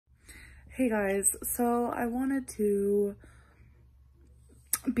Hey guys, so I wanted to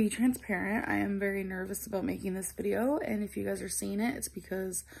be transparent. I am very nervous about making this video, and if you guys are seeing it, it's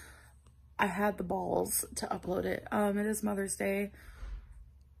because I had the balls to upload it. It is Mother's Day.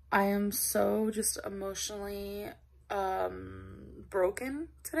 I am so just emotionally broken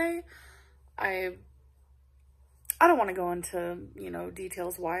today. I don't want to go into,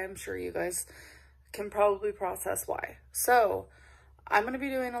 details why. I'm sure you guys can probably process why. So I'm going to be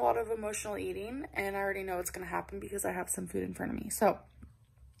doing a lot of emotional eating, and I already know it's going to happen because I have some food in front of me. So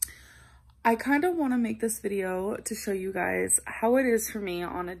I kind of want to make this video to show you guys how it is for me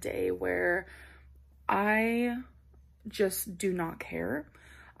on a day where I just do not care.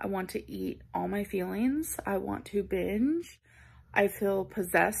 I want to eat all my feelings. I want to binge. I feel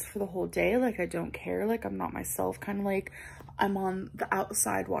possessed for the whole day. Like I don't care. Like I'm not myself. Kind of like I'm on the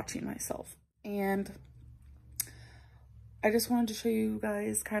outside watching myself. And I just wanted to show you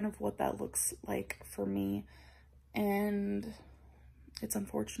guys kind of what that looks like for me. And it's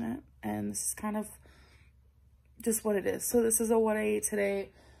unfortunate. And this is kind of just what it is. So this is a what I ate today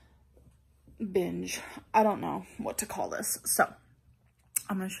binge. I don't know what to call this. So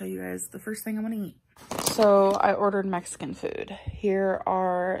I'm going to show you guys the first thing I'm going to eat. So I ordered Mexican food. Here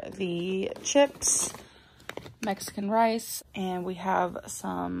are the chips, Mexican rice, and we have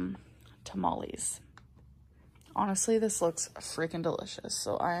some tamales. Honestly, this looks freaking delicious.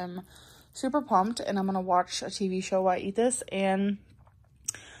 So I am super pumped, and I'm going to watch a TV show while I eat this and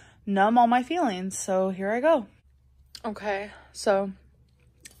numb all my feelings. So here I go. Okay, so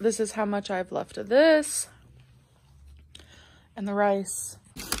this is how much I've left of this and the rice.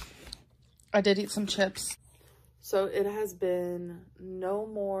 I did eat some chips. So it has been no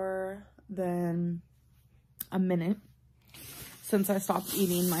more than a minute since I stopped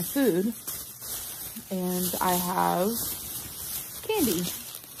eating my food. And I have candy.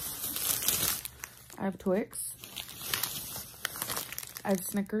 I have Twix. I have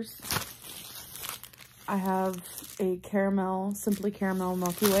Snickers. I have a caramel, Simply Caramel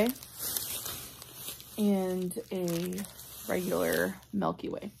Milky Way. And a regular Milky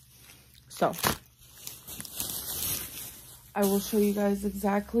Way. So I will show you guys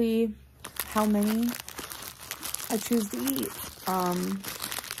exactly how many I choose to eat.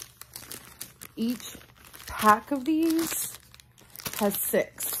 Each pack of these has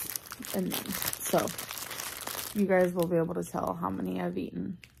 6 in them. So you guys will be able to tell how many I've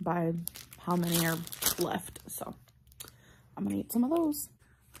eaten by how many are left. So I'm gonna eat some of those.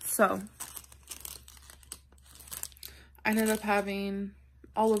 So I ended up having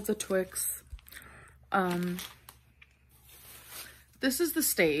all of the Twix. This is the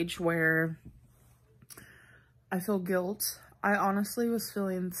stage where I feel guilt. I honestly was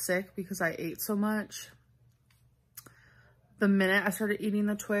feeling sick because I ate so much. The minute I started eating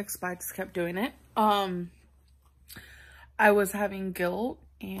the Twix, but I just kept doing it. I was having guilt,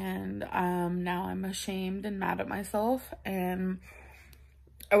 and now I'm ashamed and mad at myself, and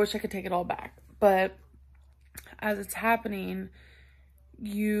I wish I could take it all back. But as it's happening,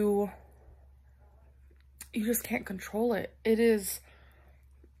 you just can't control it. It is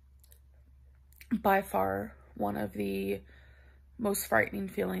by far one of the most frightening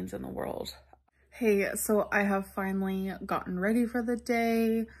feelings in the world. Hey, so I have finally gotten ready for the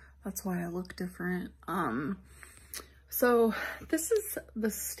day. That's why I look different. So this is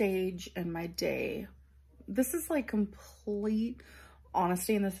the stage in my day. This is like complete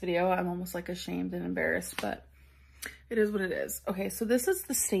honesty in this video. I'm almost like ashamed and embarrassed, but it is what it is. Okay, so this is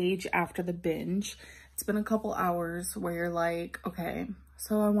the stage after the binge. It's been a couple hours where you're like, okay,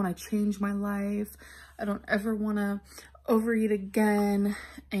 so I want to change my life. I don't ever want to overeat again.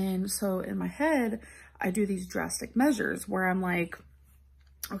 And so in my head, I do these drastic measures where I'm like,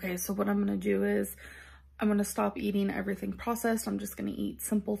 okay, so what I'm going to do is I'm going to stop eating everything processed. I'm just going to eat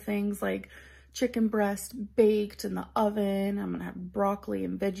simple things like chicken breast baked in the oven. I'm going to have broccoli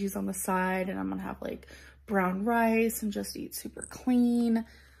and veggies on the side, and I'm going to have like brown rice and just eat super clean.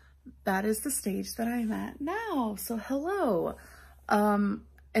 That is the stage that I'm at now. So hello. And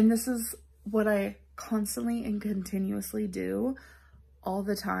this is what I constantly and continuously do all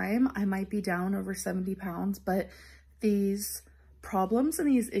the time. I might be down over 70 pounds, but these problems and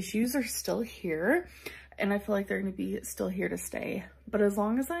these issues are still here, and I feel like they're going to be still here to stay. But as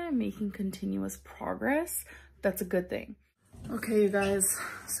long as I am making continuous progress, that's a good thing. Okay, you guys,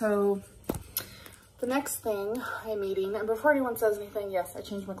 so the next thing I'm eating, and before anyone says anything, yes, I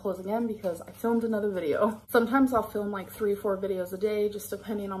changed my clothes again because I filmed another video. Sometimes I'll film like 3 or 4 videos a day, just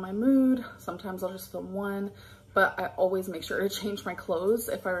depending on my mood. Sometimes I'll just film 1, but I always make sure to change my clothes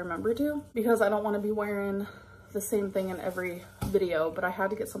if I remember to, because I don't want to be wearing the same thing in every video, but I had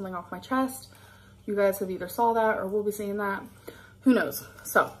to get something off my chest. You guys have either saw that or will be seeing that. Who knows?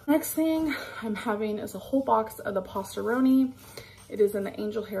 So next thing I'm having is a whole box of the pastaroni. It is in the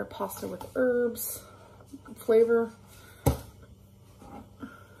angel hair pasta with herbs flavor.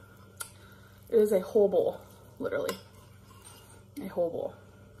 It is a whole bowl, literally a whole bowl.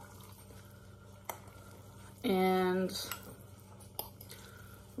 And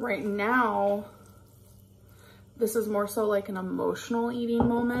right now, this is more so like an emotional eating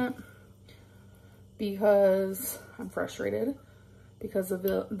moment because I'm frustrated because of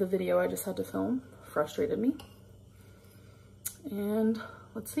the video I just had to film frustrated me. And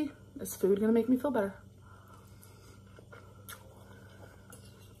let's see, is food gonna make me feel better?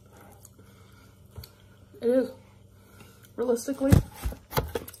 It is. Realistically,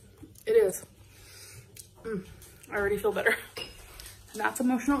 it is. I already feel better. And that's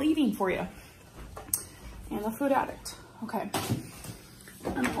emotional eating for you. And a food addict. Okay.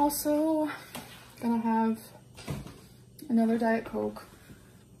 I'm also gonna have another Diet Coke.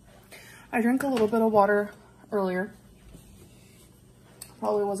 I drank a little bit of water earlier.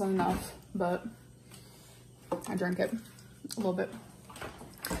 Probably wasn't enough, but I drank it a little bit.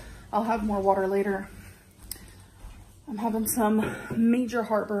 I'll have more water later. I'm having some major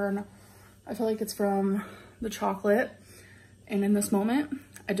heartburn. I feel like it's from the chocolate. And in this moment,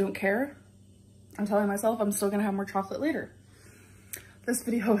 I don't care. I'm telling myself I'm still gonna have more chocolate later. This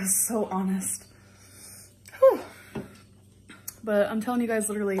video is so honest. Whew. But I'm telling you guys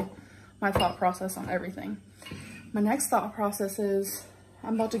literally my thought process on everything. My next thought process is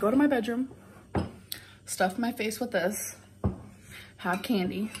I'm about to go to my bedroom, stuff my face with this, have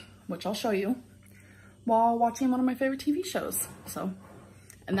candy, which I'll show you, while watching one of my favorite TV shows. So,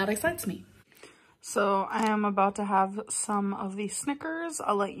 and that excites me. So I am about to have some of these Snickers.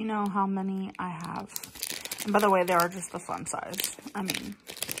 I'll let you know how many I have. And by the way, they are just the fun size. I mean,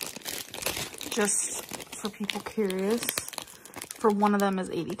 just for people curious, for one of them is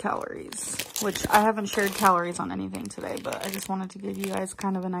 80 calories, which I haven't shared calories on anything today, but I just wanted to give you guys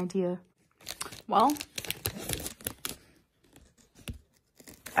kind of an idea. Well,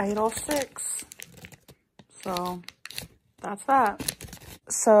 I ate all 6. So that's that.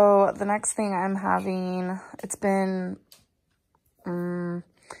 So the next thing I'm having, it's been,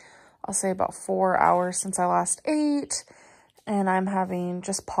 I'll say about 4 hours since I last ate. And I'm having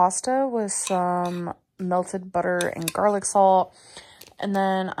just pasta with some melted butter and garlic salt. And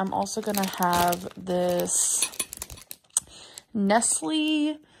then I'm also going to have this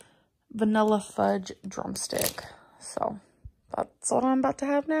Nestle vanilla fudge drumstick. So that's what I'm about to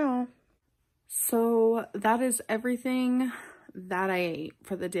have now. So that is everything that I ate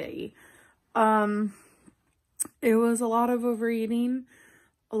for the day. It was a lot of overeating,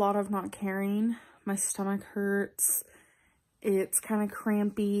 a lot of not caring. My stomach hurts. It's kind of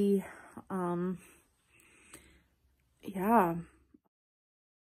crampy. Yeah.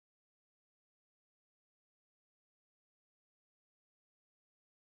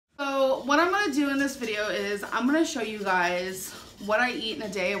 So what I'm gonna do in this video is I'm gonna show you guys what I eat in a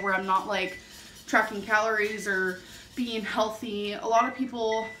day where I'm not like tracking calories or being healthy. A lot of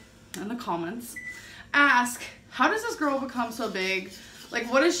people in the comments ask, how does this girl become so big?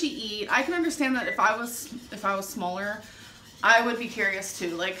 Like, what does she eat? I can understand that if I was smaller, I would be curious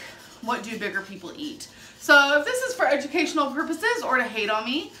too. Like, what do bigger people eat? So if this is for educational purposes or to hate on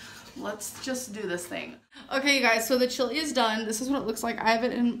me, let's just do this thing. Okay, you guys, so the chili is done. This is what it looks like. I have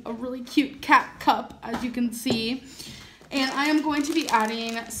it in a really cute cat cup, as you can see. And I am going to be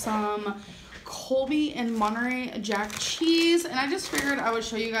adding some Colby and Monterey Jack cheese. And I just figured I would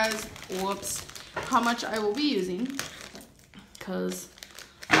show you guys, whoops, how much I will be using. Because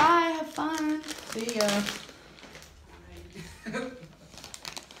I have fun. See ya.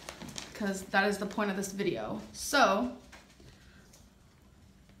 Because that is the point of this video. So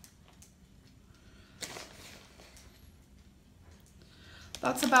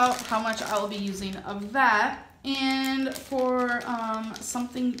that's about how much I will be using of that. And for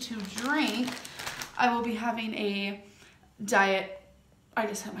something to drink, I will be having a diet. I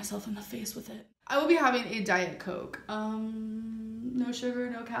just hit myself in the face with it. I will be having a Diet Coke. No sugar,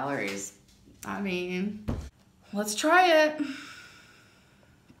 no calories. I mean, let's try it.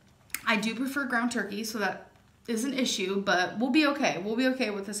 I do prefer ground turkey, so that is an issue, but we'll be okay. We'll be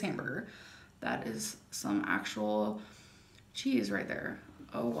okay with this hamburger. That is some actual cheese right there.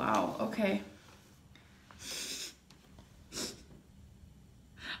 Oh, wow. Okay.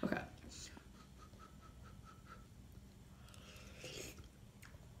 Okay.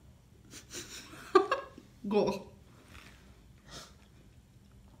 Go.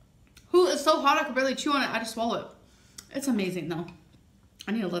 Who is so so hot I could barely chew on it. I just swallow it. It's amazing though.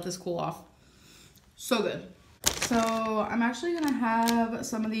 I need to let this cool off. So good. So I'm actually gonna have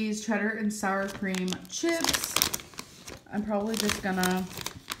some of these cheddar and sour cream chips. I'm probably just gonna,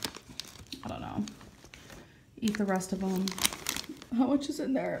 I don't know, eat the rest of them. How much is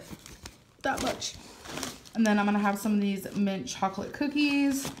in there? That much. And then I'm gonna have some of these mint chocolate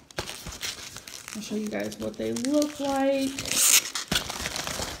cookies. I'll show you guys what they look like.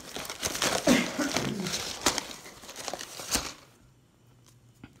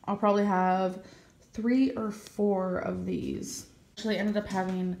 I'll probably have 3 or 4 of these. Actually ended up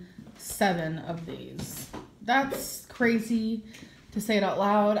having 7 of these. That's crazy to say it out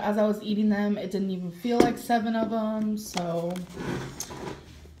loud. As I was eating them, it didn't even feel like 7 of them. So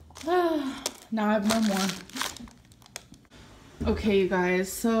now I have no more. Okay, you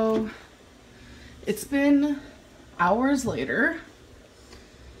guys, so it's been hours later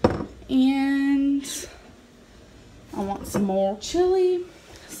and I want some more chili.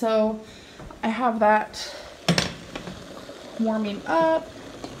 So I have that warming up.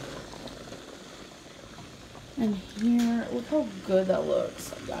 And here, look how good that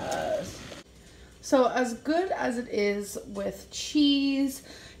looks, guys. So as good as it is with cheese,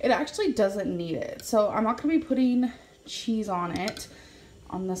 it actually doesn't need it. So I'm not gonna be putting cheese on it,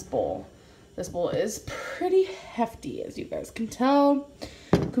 on this bowl. This bowl is pretty hefty, as you guys can tell,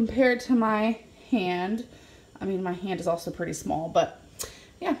 compared to my hand. I mean, my hand is also pretty small, but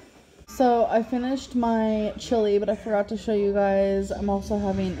yeah. So I finished my chili, but I forgot to show you guys, I'm also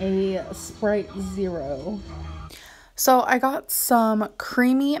having a Sprite Zero. So I got some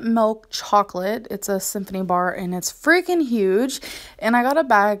creamy milk chocolate. It's a symphony bar and it's freaking huge. And I got a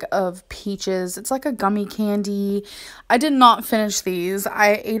bag of peaches. It's like a gummy candy. I did not finish these.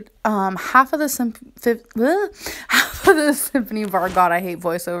 I ate half of the symphony bar. God, I hate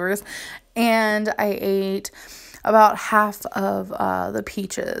voiceovers. And I ate about half of the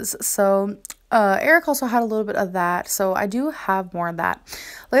peaches. So Eric also had a little bit of that, so I do have more of that.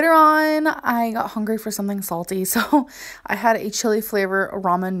 Later on, I got hungry for something salty, so I had a chili flavor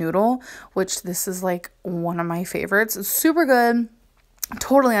ramen noodle, which this is like one of my favorites. It's super good,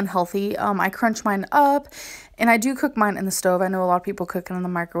 totally unhealthy. I crunch mine up, and I do cook mine in the stove. I know a lot of people cook it in the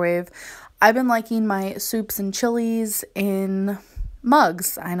microwave. I've been liking my soups and chilies in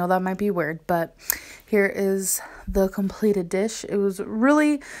mugs. I know that might be weird, but here is the completed dish. It was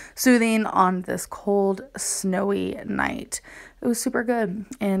really soothing on this cold, snowy night. It was super good,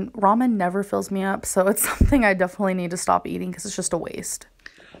 and ramen never fills me up, so it's something I definitely need to stop eating because it's just a waste.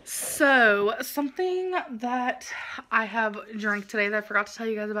 So something that I have drank today that I forgot to tell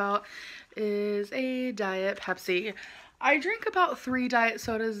you guys about is a Diet Pepsi. I drink about 3 diet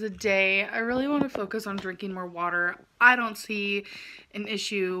sodas a day. I really want to focus on drinking more water. I don't see an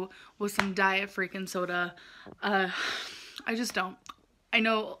issue with some diet freaking soda. I just don't. I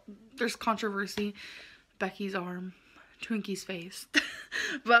know there's controversy. Becky's arm, Twinkie's face.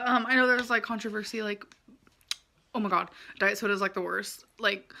 But I know there's like controversy, like, oh my god, diet soda is like the worst.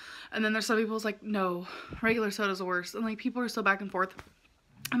 Like, and then there's some people's like, no, regular soda is the worst. And like, people are so back and forth.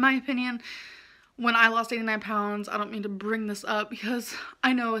 In my opinion, when I lost 89 pounds, I don't mean to bring this up because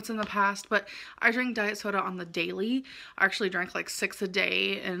I know it's in the past, but I drink diet soda on the daily. I actually drank like 6 a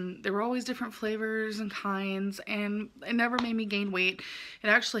day, and they were always different flavors and kinds, and it never made me gain weight. It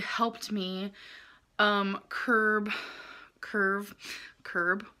actually helped me curb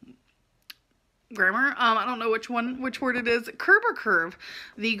grammar. I don't know which word it is. Curb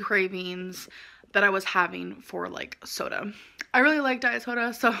the cravings that I was having for like soda. I really like diet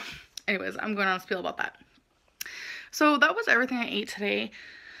soda, so anyways, I'm going on a spiel about that. So that was everything I ate today.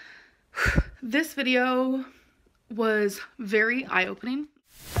 This video was very eye-opening.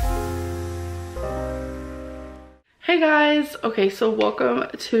 Hey guys, okay, so welcome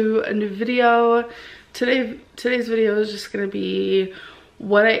to a new video. Today's video is just gonna be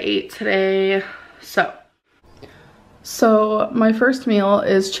what I ate today. So my first meal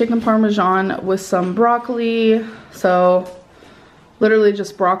is chicken parmesan with some broccoli. So literally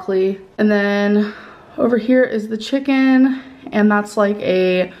just broccoli. And then over here is the chicken, and that's like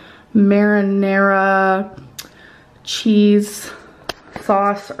a marinara cheese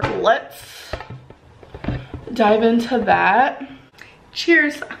sauce. Let's dive into that.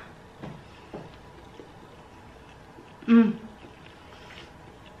 Cheers.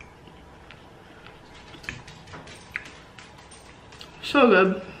 So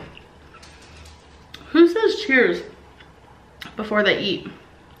good. Who says cheers before they eat?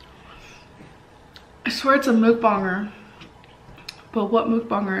 I swear it's a mukbanger, but what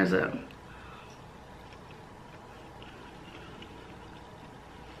mukbanger is it?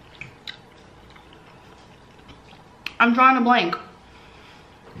 I'm drawing a blank.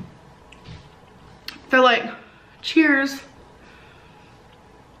 They're like, cheers.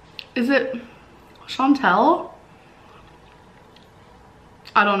 Is it Chantel?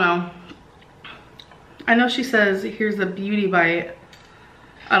 I don't know. I know she says, here's a beauty bite.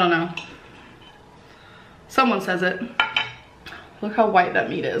 I don't know. Someone says it. Look how white that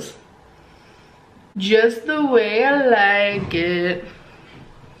meat is. Just the way I like it.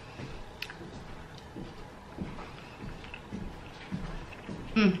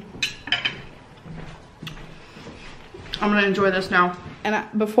 I'm gonna enjoy this now. And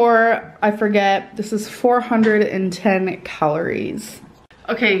before I forget, this is 410 calories.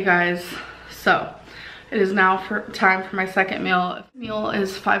 Okay, you guys, so it is now time for my second meal. The meal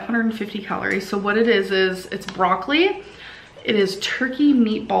is 550 calories. So what it is it's broccoli, it is turkey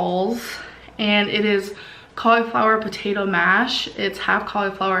meatballs, and it is cauliflower potato mash. It's half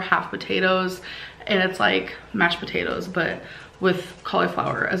cauliflower, half potatoes, and it's like mashed potatoes, but with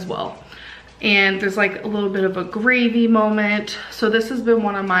cauliflower as well. And there's like a little bit of a gravy moment. So this has been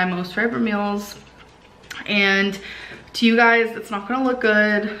one of my most favorite meals. And to you guys, it's not gonna look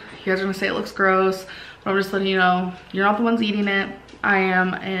good. You guys are gonna say it looks gross, but I'm just letting you know, you're not the ones eating it. I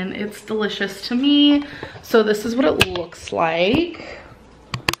am, and it's delicious to me. So this is what it looks like.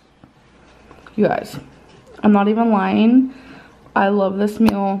 You guys, I'm not even lying. I love this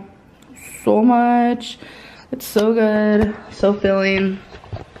meal so much. It's so good, so filling.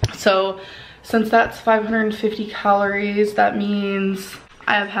 So since that's 550 calories, that means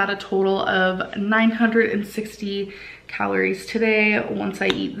I have had a total of 960 calories today. Once I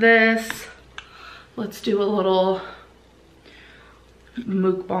eat this, let's do a little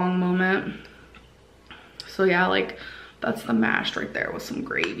mukbang moment. So yeah, like that's the mashed right there with some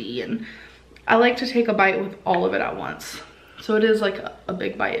gravy, and I like to take a bite with all of it at once. So it is like a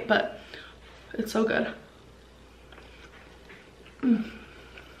big bite, but it's so good.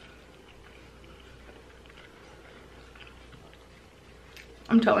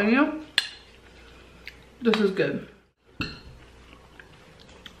 I'm telling you, this is good.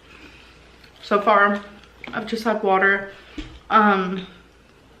 So far, I've just had water. I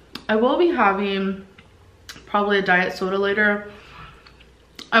will be having probably a diet soda later.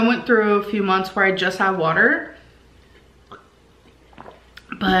 I went through a few months where I just had water,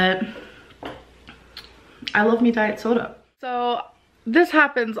 but I love me diet soda. So this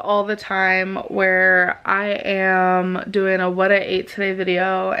happens all the time where I am doing a what I ate today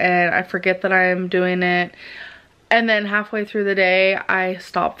video and I forget that I'm doing it, and then halfway through the day I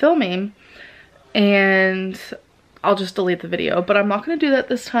stop filming and I'll just delete the video. But I'm not going to do that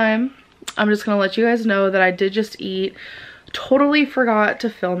this time. I'm just going to let you guys know that I did just eat. Totally forgot to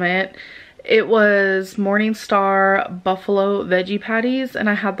film it. It was Morningstar buffalo veggie patties, and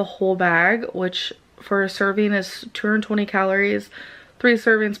I had the whole bag, which for a serving is 220 calories, 3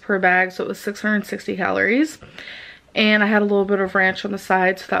 servings per bag, so it was 660 calories. And I had a little bit of ranch on the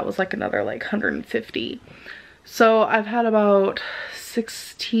side, so that was like another like 150. So I've had about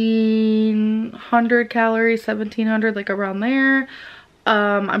 1600 calories, 1700, like around there.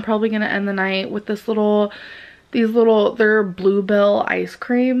 I'm probably gonna end the night with these little, they're Bluebell ice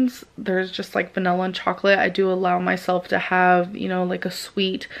creams. There's just like vanilla and chocolate. I do allow myself to have, you know, like a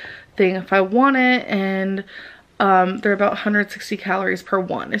sweet thing if I want it, and they're about 160 calories per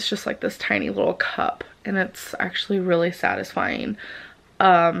one. It's just like this tiny little cup, and it's actually really satisfying.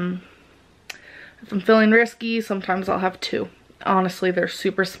 If I'm feeling risky, sometimes I'll have 2. Honestly, they're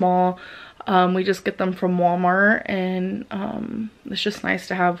super small. We just get them from Walmart, and it's just nice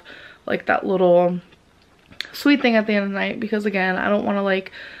to have like that little sweet thing at the end of the night, because again, I don't want to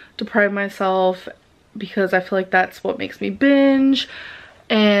like deprive myself, because I feel like that's what makes me binge.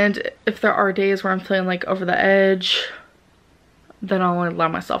 And if there are days where I'm feeling like over the edge, then I'll only allow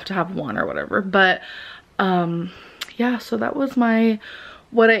myself to have 1 or whatever. But yeah, so that was my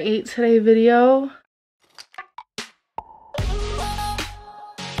what I ate today video.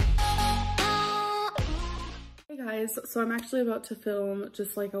 Hey guys, so I'm actually about to film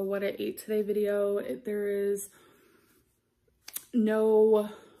just like a what I ate today video. There is no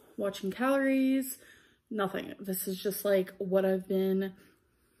watching calories, nothing. This is just like what I've been,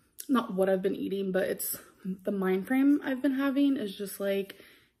 not what I've been eating, but it's the mind frame I've been having is just like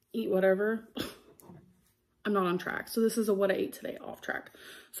eat whatever. I'm not on track. So this is a what I ate today off track.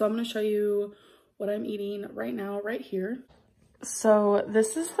 So I'm going to show you what I'm eating right now, right here. So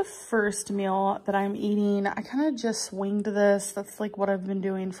this is the first meal that I'm eating. I kind of just winged this. That's like what I've been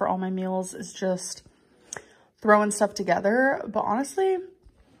doing for all my meals, is just throwing stuff together. But honestly, it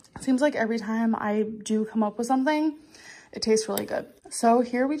seems like every time I do come up with something, it tastes really good. So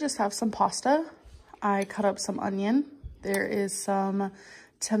here we just have some pasta. I cut up some onion. There is some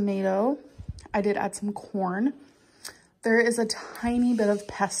tomato. I did add some corn. There is a tiny bit of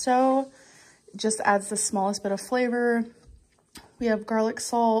pesto. Just adds the smallest bit of flavor. We have garlic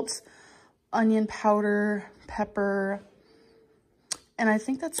salt, onion powder, pepper, and I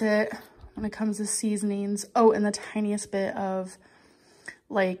think that's it when it comes to seasonings. Oh, and the tiniest bit of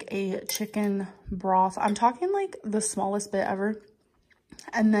like a chicken broth. I'm talking like the smallest bit ever.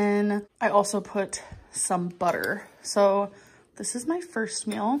 And then I also put some butter. So this is my first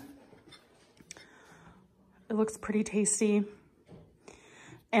meal. It looks pretty tasty.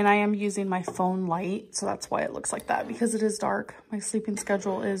 And I am using my phone light, so that's why it looks like that, because it is dark. My sleeping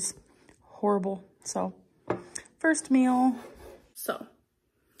schedule is horrible. So first meal. So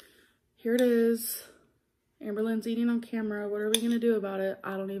here it is. Amberlynn's eating on camera. What are we gonna do about it?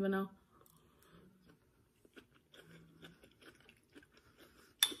 I don't even know.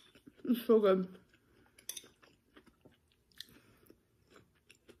 It's so good.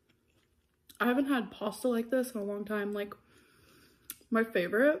 I haven't had pasta like this in a long time. Like, my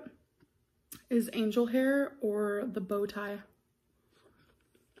favorite is angel hair or the bow tie.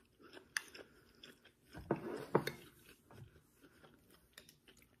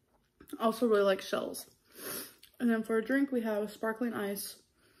 I also really like shells. And then for a drink, we have sparkling ice,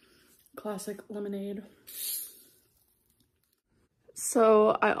 classic lemonade.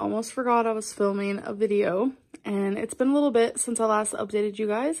 So I almost forgot I was filming a video, and it's been a little bit since I last updated you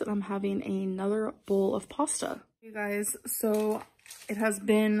guys, and I'm having another bowl of pasta. You guys, so it has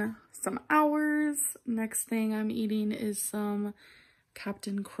been some hours. Next thing I'm eating is some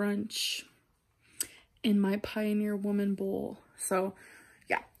Captain Crunch in my Pioneer Woman bowl. So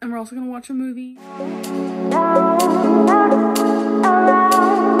yeah, and we're also gonna watch a movie.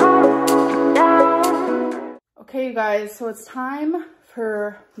 Okay, you guys, so it's time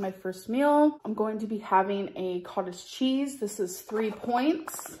for my first meal. I'm going to be having a cottage cheese. This is 3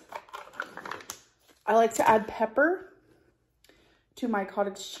 points. I like to add pepper to my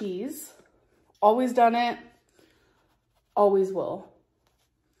cottage cheese. Always done it, always will.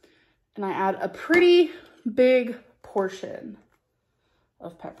 And I add a pretty big portion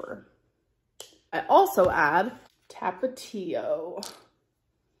of pepper. I also add tapatio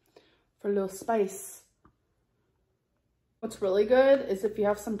for a little spice. What's really good is if you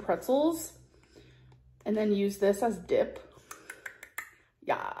have some pretzels and then use this as dip.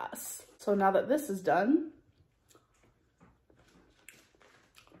 Yes. So now that this is done,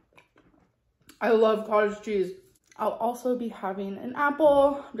 I love cottage cheese. I'll also be having an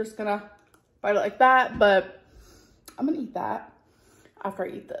apple. I'm just gonna bite it like that, but I'm gonna eat that after I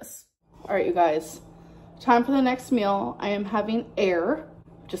eat this. All right, you guys, time for the next meal. I am having air.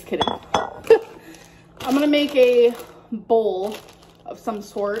 Just kidding. I'm gonna make a bowl of some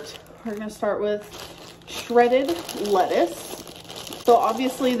sort. We're gonna start with shredded lettuce. So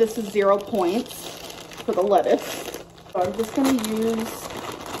obviously this is 0 points for the lettuce. So I'm just gonna use,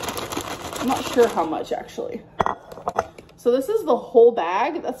 I'm not sure how much actually. So this is the whole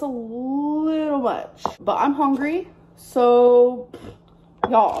bag. That's a little much, but I'm hungry. So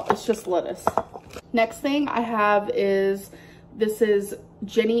y'all, it's just lettuce. Next thing I have is, this is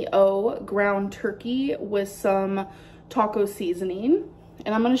Jenny O ground turkey with some taco seasoning.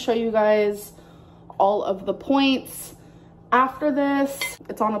 And I'm gonna show you guys all of the points after this.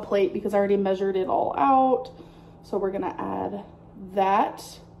 It's on a plate because I already measured it all out. So we're gonna add that.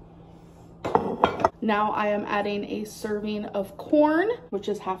 Now I am adding a serving of corn, which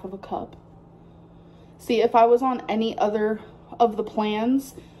is half of a cup. See, if I was on any other of the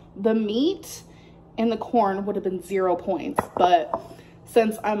plans, the meat and the corn would have been 0 points, but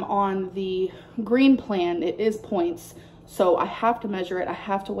since I'm on the green plan, it is points. So I have to measure it, I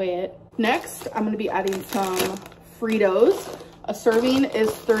have to weigh it. Next, I'm gonna be adding some Fritos. A serving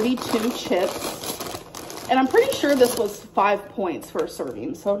is 32 chips. And I'm pretty sure this was 5 points for a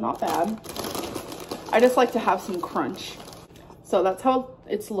serving, so not bad. I just like to have some crunch. So that's how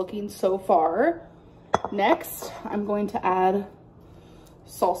it's looking so far. Next, I'm going to add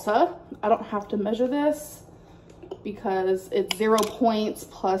salsa. I don't have to measure this because it's 0 points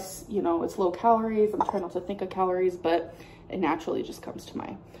plus, you know, it's low calories. I'm trying not to think of calories, but it naturally just comes to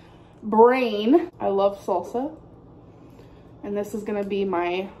my brain. I love salsa. And this is gonna be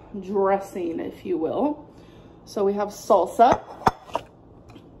my dressing, if you will. So we have salsa.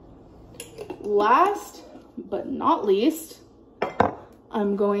 Last but not least,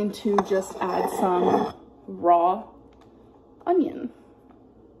 I'm going to just add some raw onion.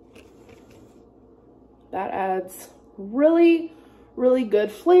 That adds really, really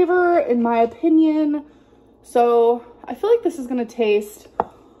good flavor in my opinion. So I feel like this is gonna taste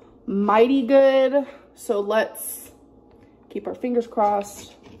mighty good. So let's keep our fingers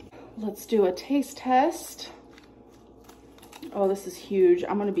crossed. Let's do a taste test. Oh, this is huge.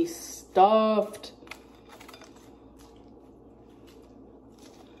 I'm gonna be stuffed.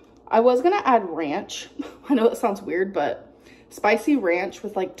 I was gonna add ranch. I know that sounds weird, but spicy ranch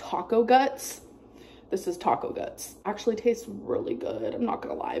with like taco guts. This is taco guts. Actually tastes really good, I'm not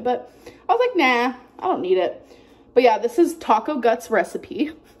gonna lie, but I was like, nah, I don't need it. But yeah, this is taco guts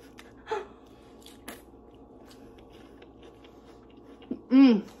recipe.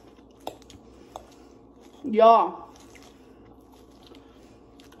 Yeah.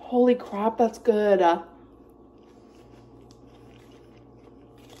 Holy crap, that's good.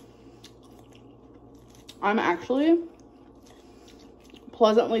 I'm actually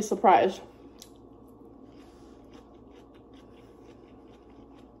pleasantly surprised.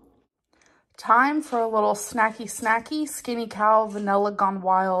 Time for a little snacky Skinny Cow Vanilla Gone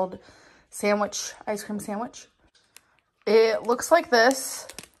Wild sandwich, ice cream sandwich. It looks like this,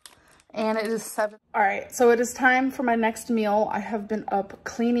 and it is 7. All right, so it is time for my next meal. I have been up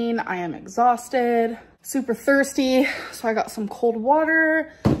cleaning. I am exhausted, super thirsty, so I got some cold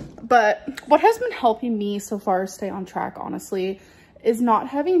water. But what has been helping me so far stay on track, honestly, is not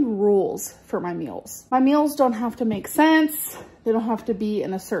having rules for my meals. My meals don't have to make sense. They don't have to be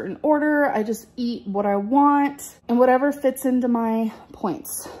in a certain order. I just eat what I want and whatever fits into my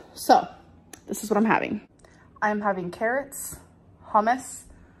points. So this is what I'm having. I'm having carrots, hummus,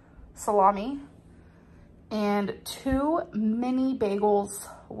 salami, and 2 mini bagels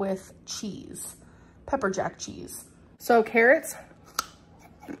with cheese, pepper jack cheese. So carrots,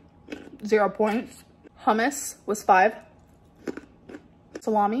 0 points. Hummus was 5.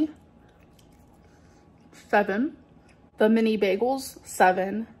 Salami, 7. The mini bagels,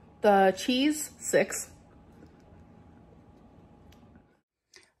 7. The cheese, 6.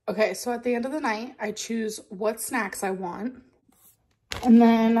 Okay, so at the end of the night, I choose what snacks I want. And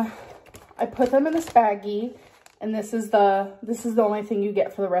then I put them in this baggie. And this is the only thing you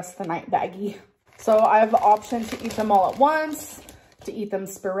get for the rest of the night baggie. So I have the option to eat them all at once, to eat them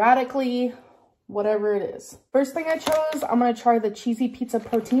sporadically, whatever it is. First thing I chose, I'm gonna try the cheesy pizza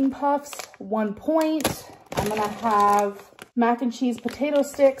protein puffs, 1 point. I'm gonna have mac and cheese potato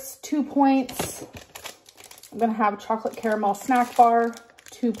sticks, 2 points. I'm gonna have chocolate caramel snack bar,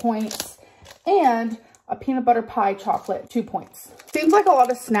 2 points. And a peanut butter pie chocolate, 2 points. Seems like a lot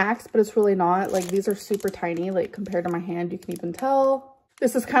of snacks, but it's really not. Like, these are super tiny, like compared to my hand, you can even tell.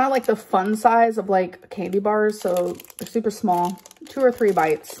 This is kind of like the fun size of like candy bars, so they're super small, 2 or 3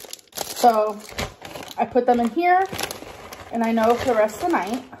 bites. So I put them in here, and I know for the rest of the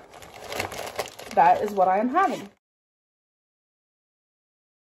night, that is what I am having.